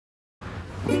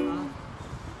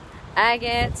I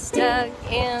get stuck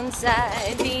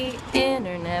inside the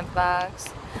internet box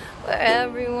where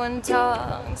everyone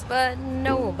talks but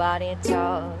nobody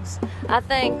talks. I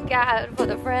thank God for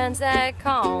the friends that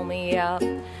call me up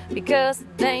because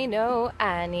they know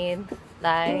I need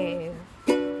life.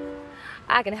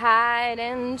 I can hide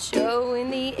and show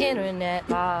in the internet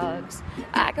box.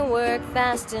 I can work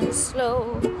fast and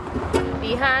slow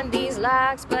behind these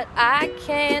locks, but I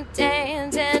can't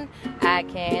dance and I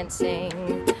can't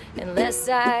sing unless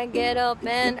I get up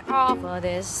and off of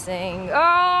this thing.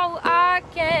 Oh, art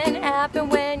can happen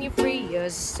when you free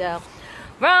yourself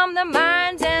from the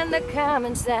minds and the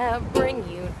comments that bring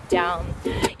you down.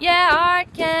 Yeah, art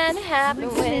can happen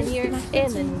when you're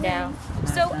in the now.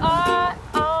 So art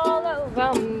all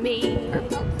over me.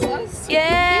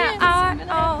 Yeah, art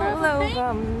all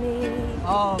over me.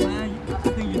 Oh man, I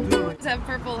think you do it. It's have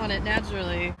purple on it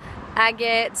naturally. I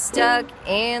get stuck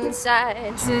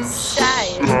inside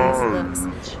society's looks.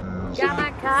 Got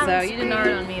my comments So you did art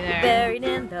on me there. buried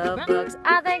in the books.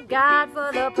 I thank God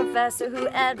for the professor who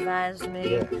advised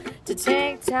me to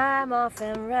take time off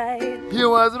and write. He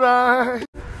was right.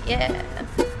 Yeah,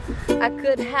 I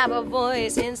could have a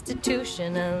voice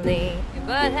institutionally,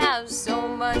 but have so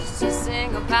much to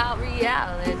sing about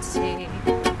reality.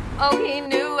 Oh, he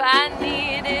knew I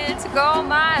needed to go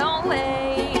my own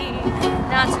way,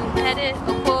 not to edit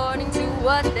according to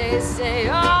what they say.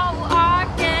 Oh, art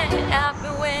can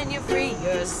happen when you free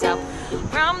yourself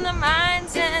from the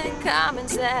minds and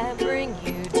comments that bring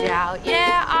you down.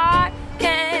 Yeah, art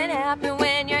can happen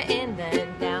when you're in the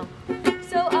now.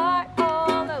 So art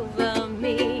all over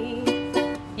me.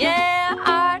 Yeah,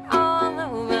 art all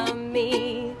over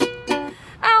me.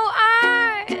 Oh,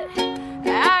 art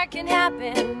can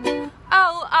happen.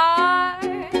 Oh, art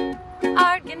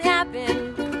can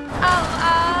happen. Oh,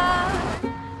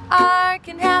 art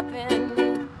can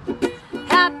happen.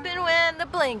 Happen when the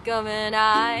blink of an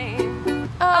eye.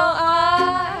 Oh,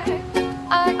 art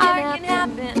can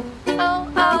happen. Oh,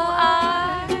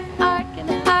 art can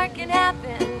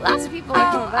happen. Lots of people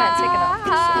are coming by and taking off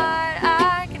the show.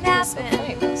 Art can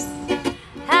happen.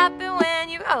 Happen when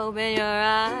you open your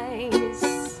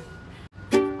eyes.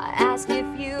 I ask if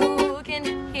you can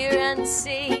hear and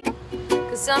see,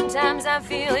 'cause sometimes I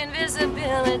feel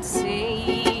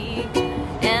invisibility,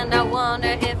 and I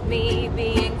wonder if me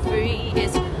being free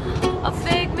is a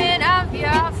figment of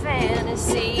your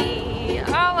fantasy.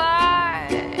 Oh,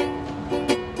 art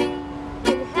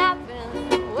can happen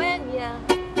when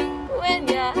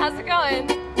ya, how's it going?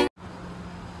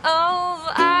 Oh,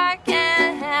 art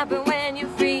can happen when you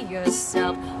free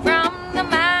yourself from the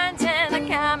minds and the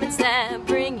comments that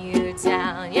bring you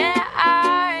down. Yeah,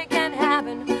 art can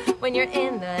happen when you're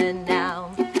in the now.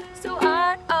 So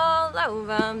art all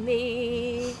over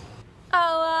me.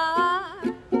 Oh,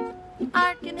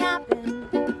 art can happen.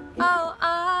 Oh,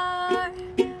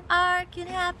 art can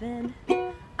happen.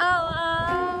 Oh,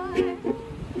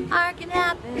 art can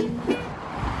happen.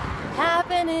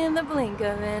 Happen in the blink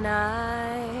of an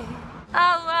eye.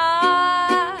 Oh,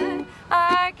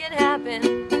 art can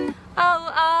happen.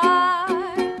 Oh,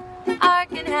 art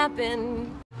can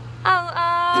happen. Oh,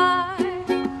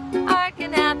 art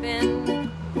can happen.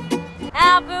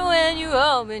 Happen when you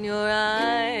open your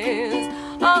eyes.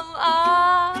 Oh,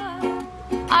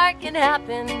 art can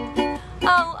happen.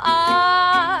 Oh,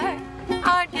 art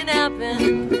can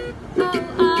happen. Oh,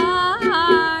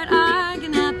 art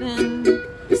can happen.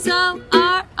 So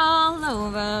art all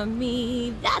over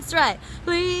me. That's right.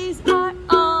 Please, art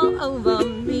all over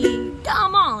me.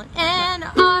 Come on, and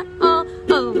art all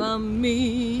over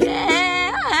me. Yeah.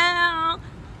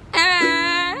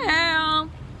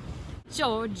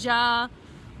 Georgia,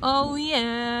 oh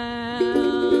yeah.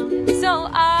 So